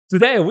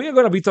Today, we are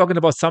going to be talking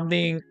about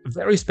something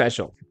very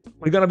special.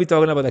 We're going to be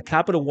talking about the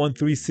Capital One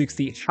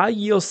 360 high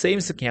yield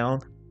savings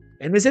account.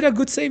 And is it a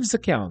good savings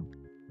account?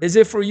 Is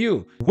it for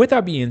you? With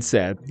that being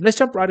said, let's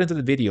jump right into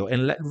the video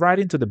and right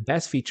into the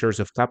best features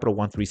of Capital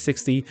One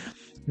 360.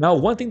 Now,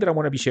 one thing that I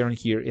want to be sharing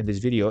here in this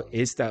video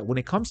is that when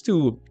it comes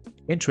to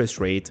interest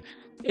rate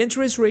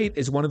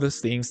is one of those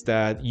things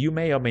that you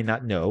may or may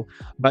not know,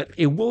 but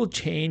it will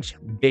change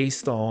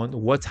based on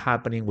what's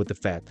happening with the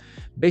Fed,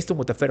 based on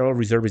what the Federal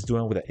Reserve is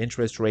doing with the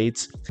interest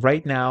rates.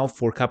 Right now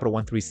for Capital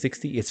One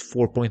 360, it's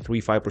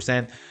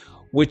 4.35%,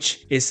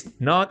 which is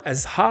not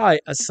as high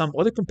as some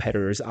other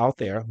competitors out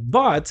there,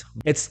 but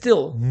it's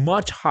still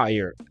much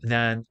higher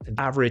than an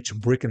average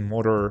brick and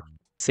mortar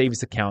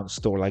savings account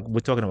store. Like we're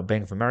talking about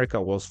Bank of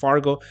America, Wells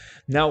Fargo.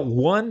 Now,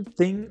 one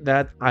thing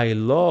that I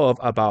love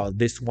about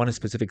this one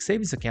specific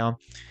savings account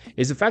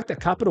is the fact that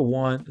Capital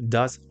One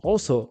does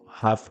also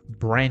have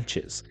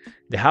branches.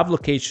 They have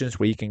locations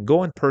where you can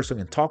go in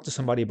person and talk to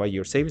somebody about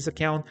your savings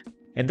account.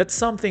 And that's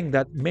something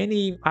that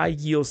many high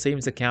yield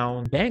savings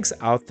account banks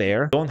out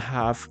there don't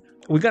have.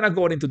 We're going to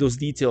go into those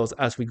details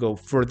as we go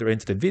further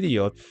into the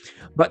video.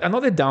 But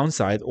another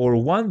downside, or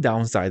one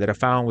downside that I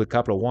found with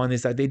Capital One,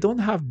 is that they don't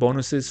have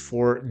bonuses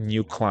for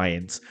new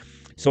clients.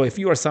 So if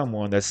you are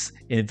someone that's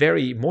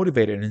very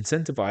motivated and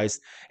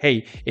incentivized,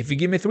 hey, if you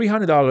give me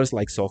 $300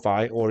 like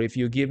SoFi, or if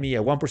you give me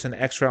a 1%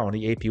 extra on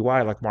the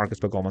APY like Marcus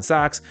by Goldman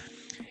Sachs,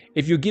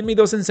 if you give me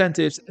those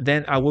incentives,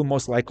 then I will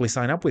most likely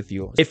sign up with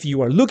you. If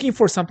you are looking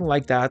for something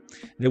like that,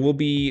 there will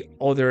be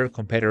other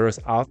competitors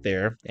out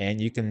there, and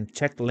you can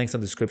check the links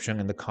in the description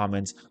and the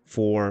comments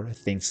for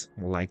things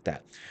like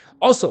that.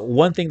 Also,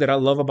 one thing that I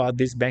love about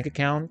this bank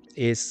account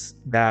is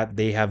that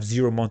they have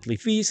 0 monthly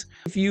fees.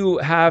 If you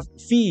have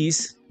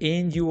fees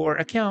in your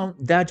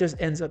account, that just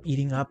ends up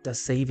eating up the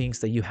savings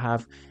that you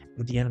have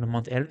at the end of the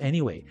month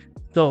anyway.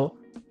 So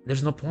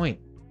there's no point.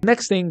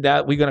 Next thing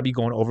that we're going to be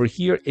going over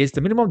here is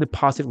the minimum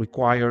deposit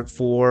required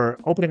for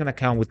opening an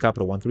account with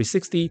Capital One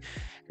 360.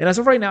 And as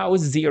of right now,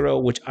 it's 0,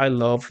 which I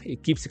love.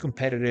 It keeps it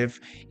competitive.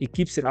 It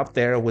keeps it up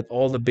there with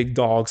all the big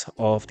dogs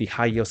of the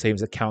high yield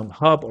savings account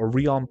hub or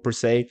realm per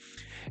se.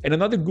 And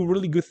another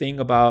really good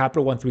thing about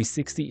Capital One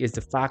 360 is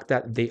the fact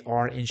that they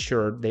are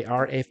insured. They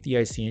are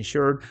FDIC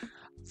insured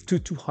to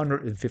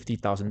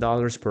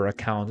 $250,000 per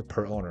account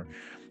per owner.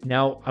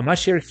 Now, I'm not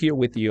sharing here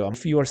with you.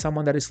 If you are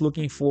someone that is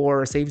looking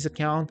for a savings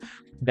account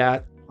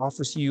that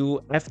offers you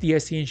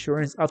FDIC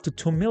insurance up to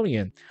 $2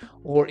 million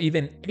or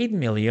even $8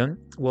 million,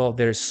 well,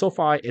 there's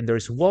SoFi and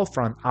there's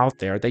Wealthfront out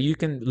there that you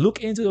can look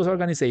into those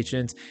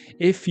organizations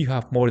if you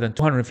have more than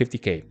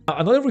 $250K.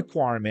 Another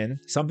requirement,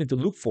 something to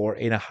look for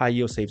in a high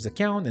yield savings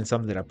account, and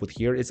something that I put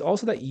here, is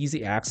also the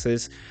easy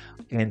access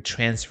and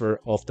transfer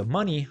of the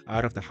money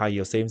out of the high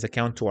yield savings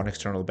account to an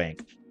external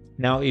bank.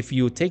 Now, if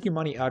you take your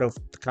money out of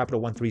the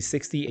Capital One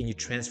 360 and you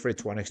transfer it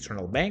to an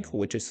external bank,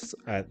 which is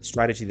a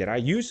strategy that I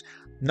use,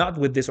 not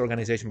with this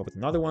organization, but with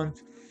another one,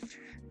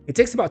 it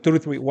takes about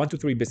 1 to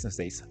 3 business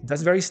days.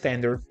 That's very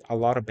standard. A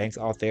lot of banks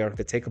out there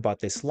that take about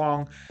this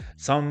long.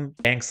 Some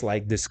banks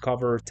like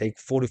Discover take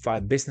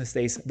 45 business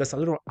days. That's a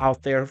little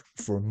out there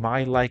for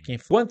my liking.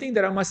 One thing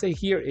that I must say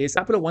here is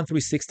Capital One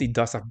 360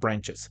 does have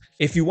branches.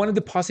 If you want to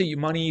deposit your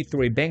money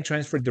through a bank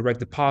transfer, direct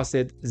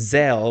deposit,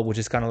 Zelle, which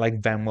is kind of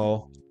like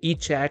Venmo,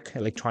 e-check,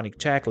 electronic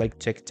check, like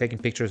taking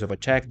pictures of a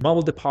check,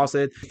 mobile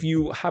deposit. If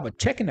you have a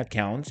checking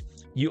account,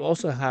 you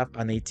also have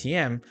an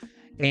ATM.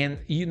 And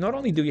you not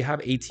only do you have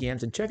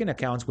ATMs and checking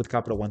accounts with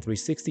Capital One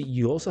 360,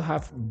 you also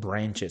have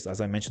branches,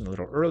 as I mentioned a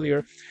little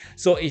earlier.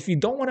 So if you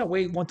don't want to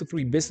wait 1 to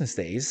 3 business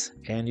days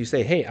and you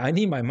say, hey, I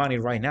need my money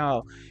right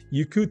now,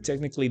 you could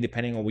technically,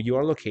 depending on where you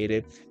are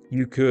located,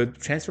 you could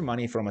transfer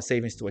money from a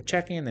savings to a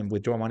checking and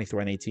withdraw money through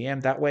an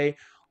ATM that way.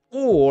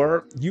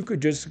 Or you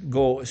could just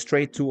go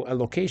straight to a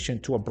location,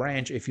 to a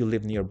branch if you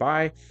live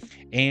nearby,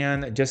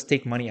 and just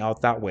take money out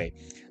that way.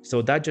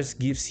 So that just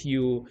gives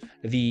you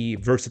the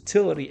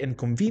versatility and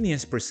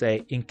convenience per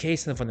se in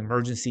case of an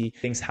emergency,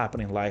 things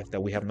happen in life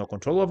that we have no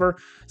control over.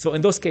 So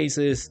in those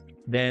cases,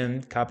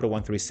 then Capital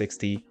One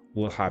 360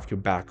 will have your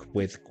back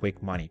with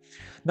quick money.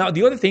 Now,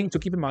 the other thing to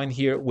keep in mind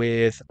here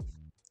with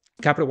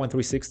Capital One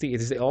 360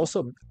 is they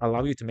also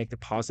allow you to make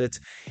deposits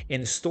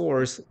in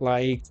stores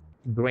like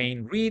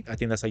Grain Read, I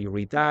think that's how you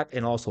read that,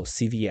 and also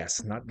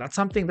CVS. That's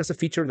something, that's a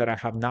feature that I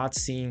have not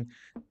seen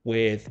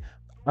with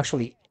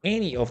actually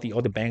any of the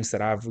other banks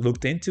that I've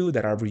looked into,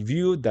 that I've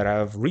reviewed, that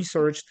I've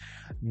researched.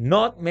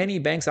 Not many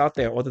banks out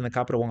there other than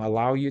Capital One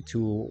allow you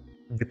to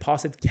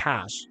deposit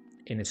cash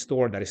in a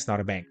store that is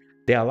not a bank.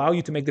 They allow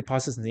you to make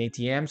deposits in the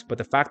ATMs, but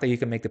the fact that you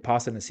can make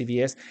deposits in the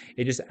CVS,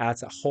 it just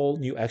adds a whole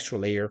new extra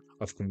layer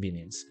of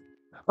convenience.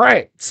 All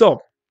right, so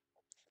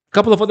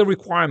couple of other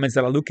requirements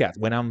that I look at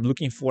when I'm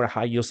looking for a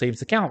high yield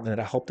savings account and that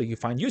I hope that you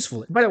find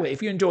useful. By the way,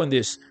 if you're enjoying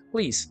this,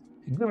 please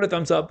give it a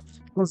thumbs up.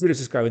 Consider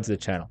subscribing to the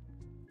channel.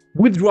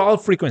 Withdrawal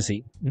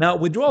frequency. Now,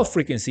 withdrawal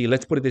frequency,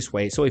 let's put it this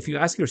way. So if you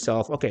ask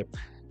yourself, okay,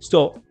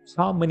 so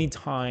how many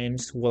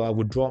times will I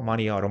withdraw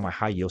money out of my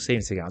high yield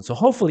savings account? So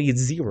hopefully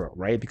it's zero,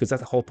 right? Because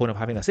that's the whole point of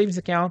having a savings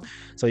account.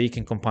 So you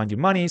can compound your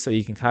money, so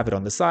you can have it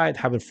on the side,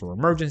 have it for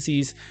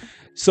emergencies.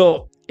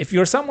 So if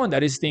you're someone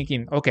that is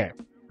thinking, okay,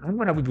 I'm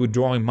going to be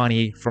withdrawing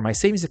money from my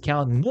savings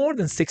account more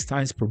than 6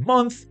 times per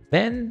month,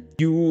 then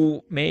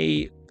you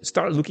may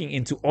start looking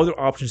into other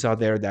options out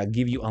there that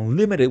give you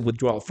unlimited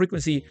withdrawal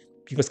frequency,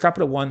 because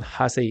Capital One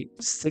has a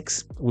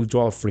 6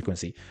 withdrawal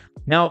frequency.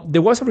 Now,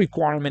 there was a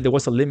requirement, there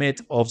was a limit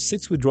of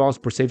 6 withdrawals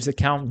per savings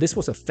account. This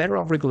was a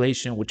federal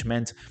regulation, which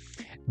meant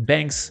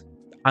banks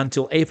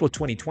until April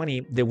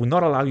 2020, they would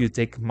not allow you to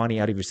take money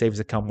out of your savings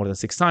account more than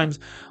 6 times.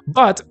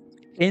 But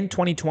in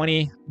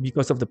 2020,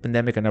 because of the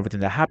pandemic and everything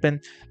that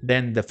happened,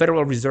 then the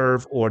Federal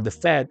Reserve or the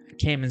Fed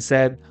came and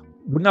said,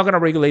 we're not going to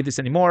regulate this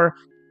anymore.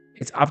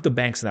 It's up to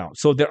banks now.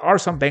 So there are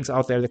some banks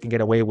out there that can get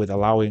away with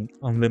allowing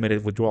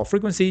unlimited withdrawal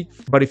frequency.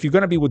 But if you're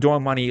going to be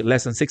withdrawing money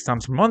less than 6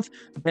 times per month,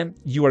 then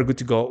you are good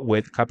to go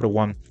with Capital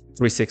One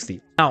 360.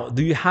 Now,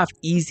 do you have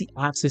easy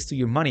access to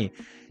your money?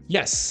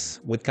 Yes,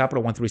 with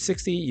Capital One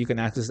 360, you can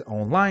access it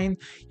online.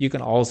 You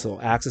can also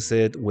access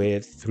it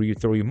through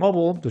your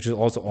mobile, which is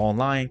also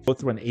online. Go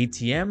through an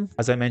ATM.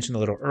 As I mentioned a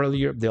little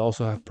earlier, they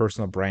also have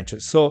personal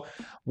branches. So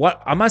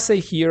what I must say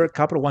here,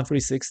 Capital One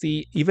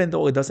 360, even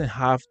though it doesn't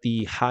have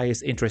the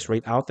highest interest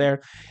rate out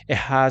there, it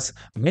has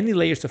many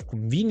layers of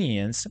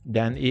convenience.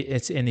 And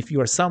if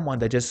you are someone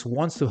that just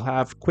wants to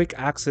have quick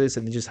access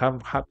and just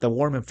have the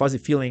warm and fuzzy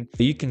feeling,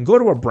 you can go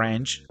to a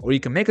branch or you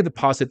can make a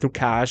deposit through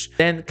cash.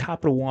 Then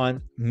Capital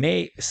One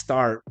may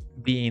start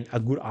being a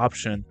good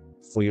option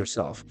for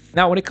yourself.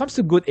 Now, when it comes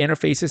to good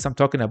interfaces, I'm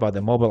talking about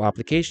the mobile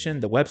application,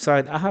 the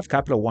website. I have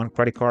Capital One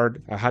credit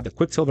card. I had the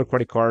Quicksilver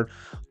credit card.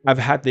 I've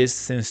had this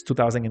since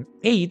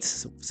 2008,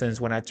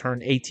 since when I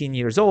turned 18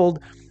 years old,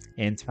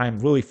 and time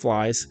really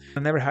flies. I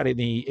never had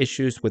any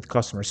issues with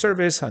customer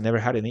service. I never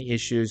had any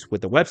issues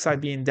with the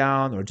website being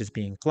down or just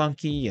being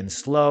clunky and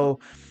slow.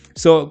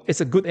 So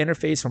it's a good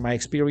interface from my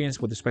experience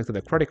with respect to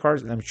the credit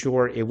cards, and I'm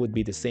sure it would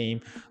be the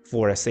same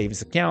for a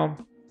savings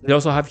account. They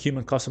also have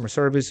human customer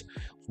service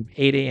from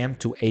 8 a.m.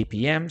 to 8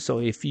 p.m. So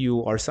if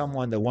you are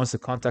someone that wants to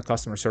contact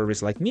customer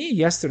service like me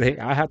yesterday,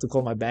 I had to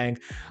call my bank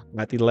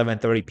at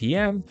 11:30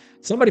 p.m.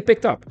 Somebody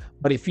picked up.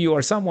 But if you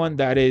are someone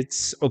that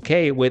it's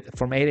okay with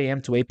from 8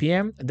 a.m. to 8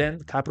 p.m., then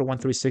Capital One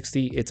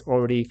 360, it's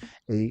already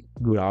a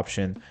good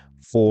option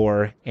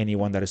for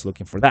anyone that is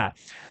looking for that.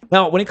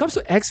 Now, when it comes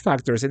to X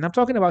factors, and I'm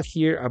talking about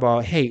here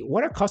about, hey,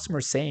 what are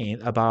customers saying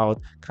about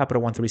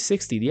Capital One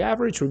 360? The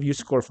average review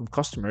score from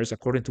customers,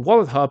 according to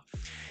Wallet Hub,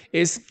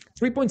 is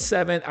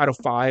 3.7 out of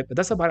 5.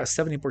 That's about a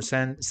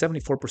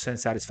 74%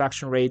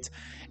 satisfaction rate.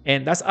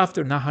 And that's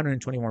after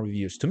 921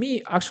 reviews. To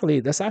me,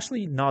 that's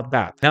actually not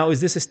bad. Now, is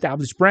this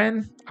established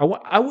brand?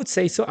 I would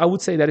say so. I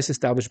would say that it's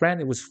established brand.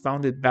 It was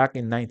founded back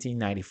in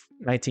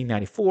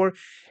 1994.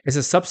 It's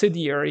a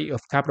subsidiary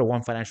of Capital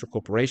One Financial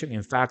Corporation.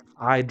 In fact,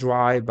 I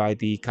drive by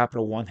the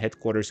Capital One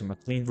headquarters in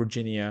McLean,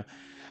 Virginia,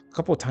 a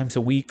couple of times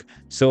a week.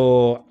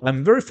 So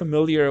I'm very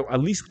familiar, at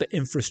least with the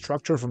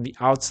infrastructure from the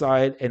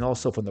outside, and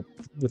also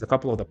with a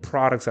couple of the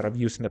products that I've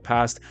used in the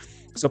past.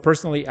 So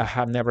personally, I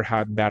have never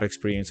had bad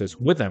experiences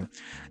with them.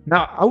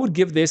 Now, I would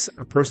give this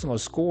a personal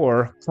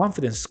score,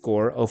 confidence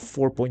score of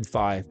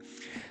 4.5.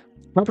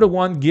 Capital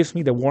One gives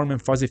me the warm and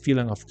fuzzy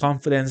feeling of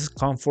confidence,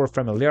 comfort,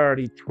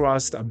 familiarity,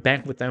 trust. I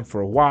bank with them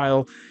for a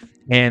while.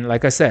 And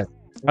like I said,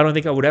 I don't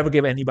think I would ever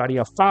give anybody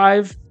a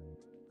 5,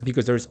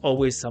 because there's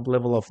always some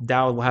level of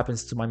doubt. What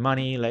happens to my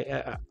money? Like,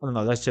 I don't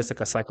know. That's just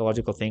like a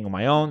psychological thing on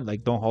my own.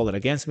 Like, don't hold it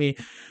against me.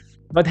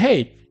 But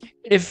hey,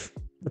 if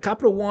the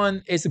Capital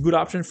One is a good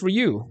option for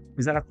you,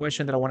 is that a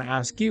question that I want to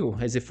ask you?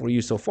 Is it for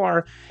you so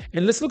far?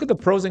 And let's look at the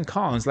pros and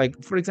cons.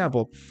 Like, for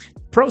example,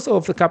 pros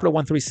of the Capital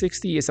One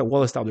 360 is a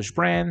well-established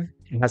brand.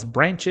 It has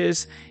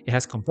branches. It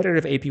has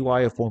competitive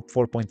APY of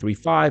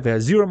 4.35. It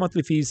has 0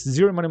 monthly fees,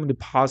 0 minimum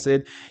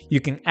deposit. You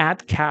can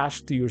add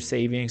cash to your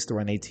savings through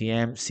an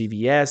ATM,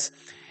 CVS,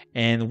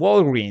 and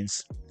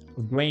Walgreens.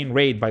 Grain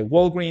rate by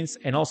Walgreens,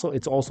 and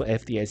it's also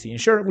FDIC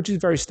insured, which is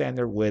very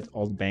standard with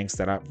all the banks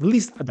that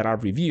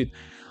I've reviewed.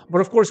 But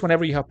of course,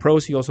 whenever you have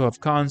pros, you also have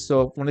cons.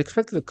 So when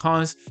expect to the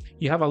cons,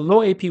 you have a low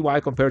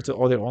APY compared to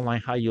other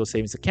online high yield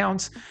savings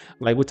accounts.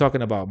 Like we're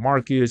talking about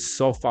Marcus,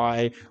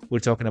 SoFi, we're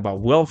talking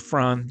about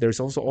Wealthfront.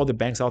 There's also other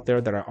banks out there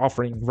that are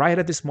offering right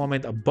at this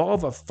moment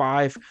above a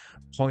 5.0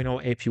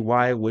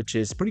 APY, which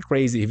is pretty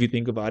crazy if you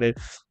think about it.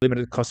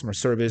 Limited customer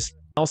service.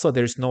 Also,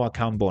 there's no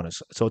account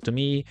bonus. So to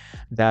me,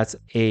 that's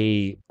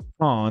a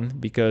con,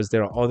 because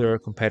there are other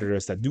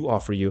competitors that do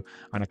offer you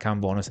an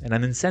account bonus and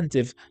an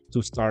incentive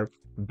to start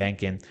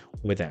banking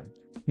with them.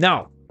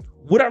 Now,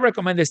 would I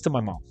recommend this to my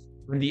mom?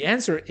 And the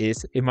answer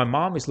is, if my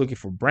mom is looking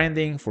for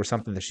branding, for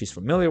something that she's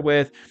familiar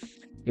with,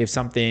 if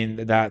something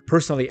that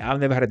personally I've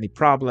never had any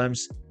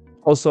problems.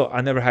 Also,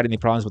 I never had any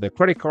problems with their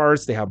credit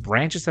cards. They have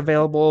branches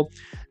available.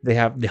 They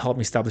help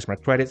me establish my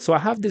credit. So I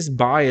have this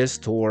bias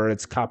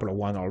towards Capital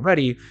One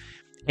already.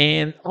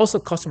 And also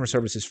customer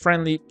service is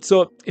friendly.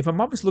 So if my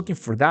mom is looking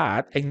for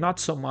that and not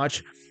so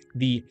much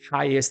the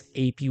highest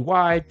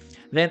APY,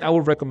 then I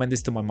would recommend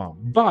this to my mom.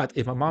 But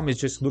if my mom is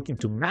just looking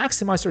to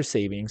maximize her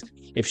savings,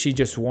 if she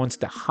just wants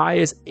the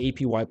highest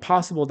APY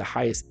possible, the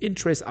highest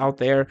interest out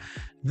there,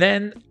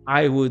 then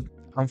I would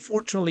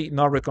unfortunately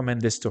not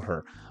recommend this to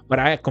her. But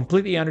I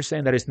completely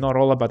understand that it's not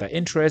all about the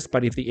interest,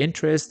 but if the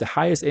interest, the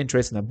highest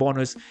interest and the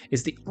bonus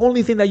is the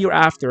only thing that you're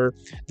after,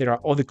 there are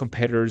other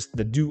competitors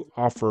that do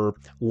offer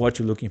what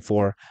you're looking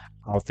for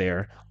out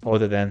there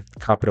other than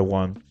Capital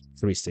One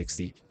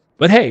 360.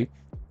 But hey,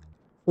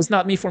 it's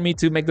not me for me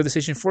to make the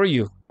decision for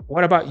you.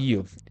 What about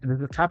you? Does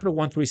the Capital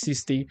One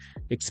 360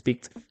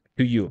 speak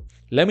to you?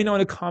 Let me know in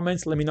the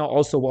comments. Let me know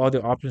also what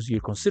other options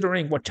you're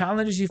considering, what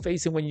challenges you're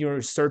facing when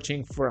you're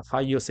searching for a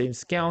high yield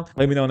savings account.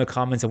 Let me know in the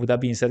comments. And with that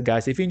being said,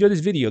 guys, if you enjoyed this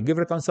video, give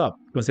it a thumbs up.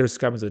 Consider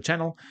subscribing to the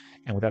channel.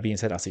 And with that being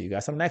said, I'll see you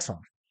guys on the next one.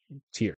 Cheers.